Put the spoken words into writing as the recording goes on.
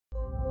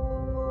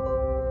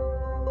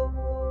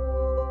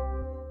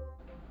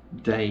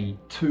day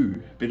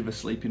 2. Bit of a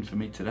sleep in for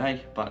me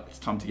today, but it's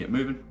time to get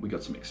moving. We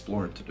got some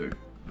exploring to do.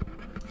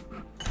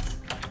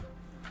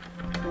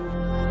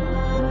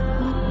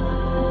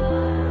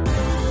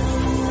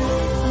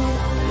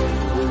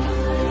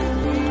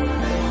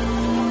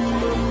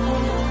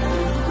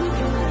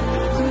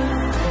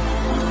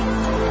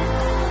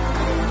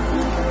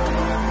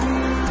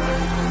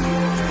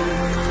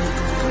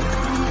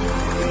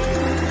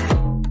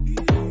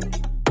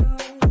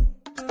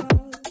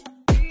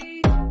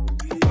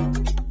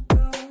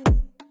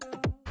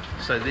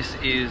 So this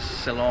is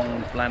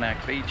Selong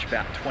Blanak Beach,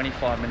 about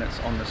 25 minutes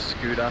on the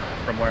scooter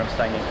from where I'm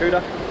staying in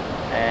Kuta,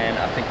 and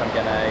I think I'm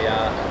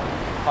gonna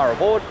hire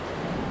aboard,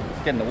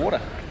 get in the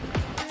water.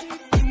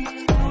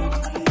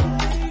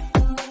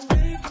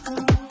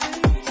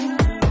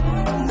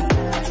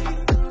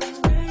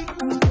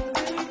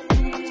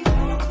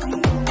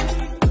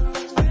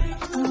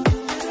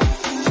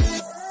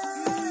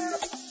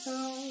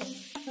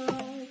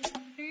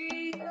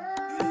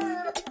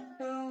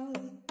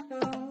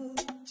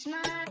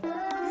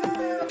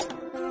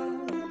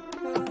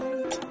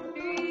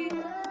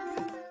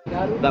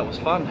 That was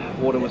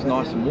fun. Water was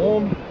nice and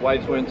warm,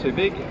 waves weren't too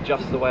big,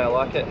 just the way I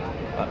like it.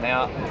 But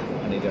now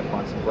I need to go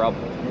find some grub.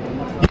 We're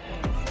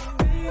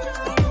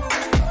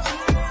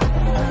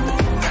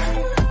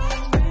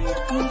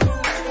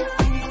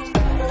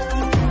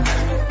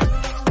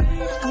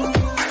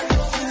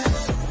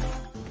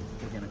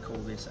going to call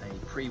this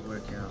a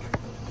pre-workout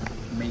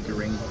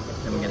metering,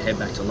 then we're going to head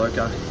back to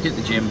Loka, hit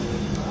the gym,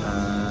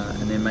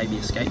 and then maybe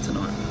a skate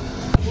tonight.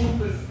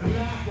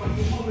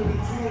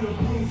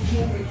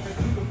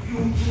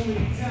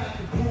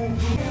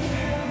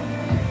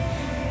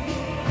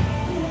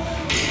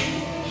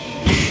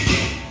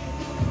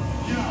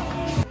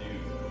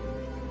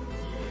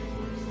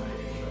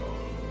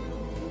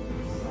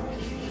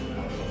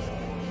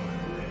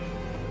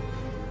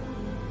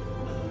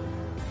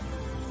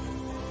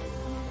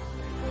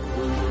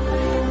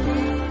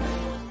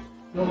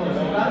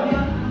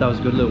 That was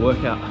a good little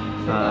workout.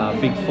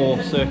 Big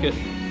 4 circuit,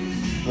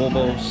 wall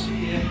balls,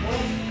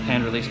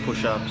 hand release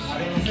push-ups,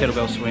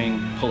 kettlebell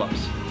swing,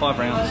 pull-ups, 5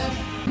 rounds.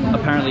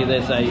 Apparently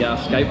there's a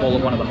skate wall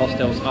at one of the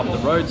hostels up the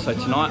road, so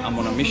tonight I'm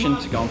on a mission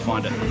to go and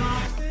find it.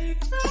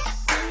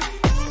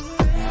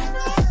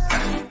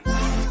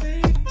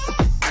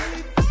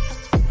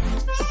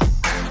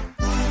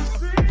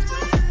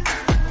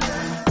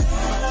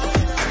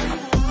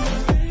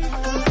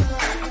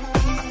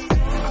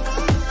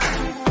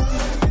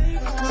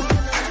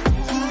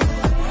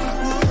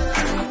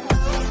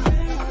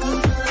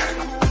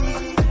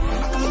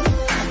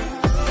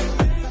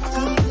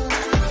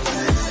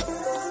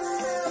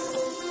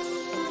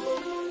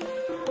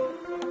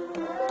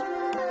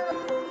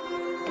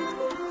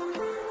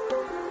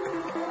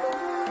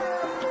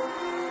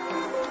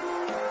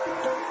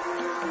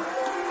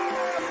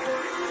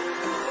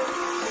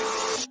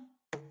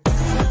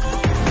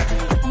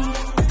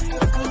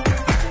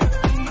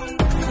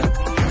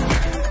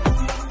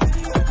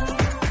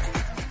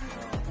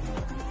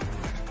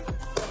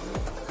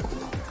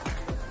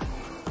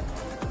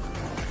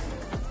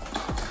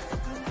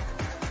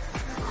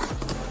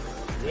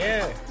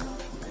 Yeah.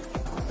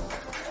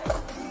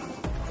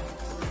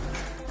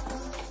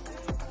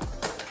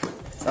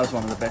 That was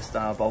one of the best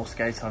bowl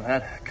skates I've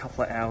had. A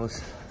couple of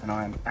hours and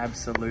I am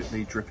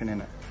absolutely dripping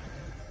in it.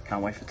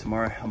 Can't wait for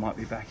tomorrow. I might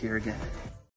be back here again.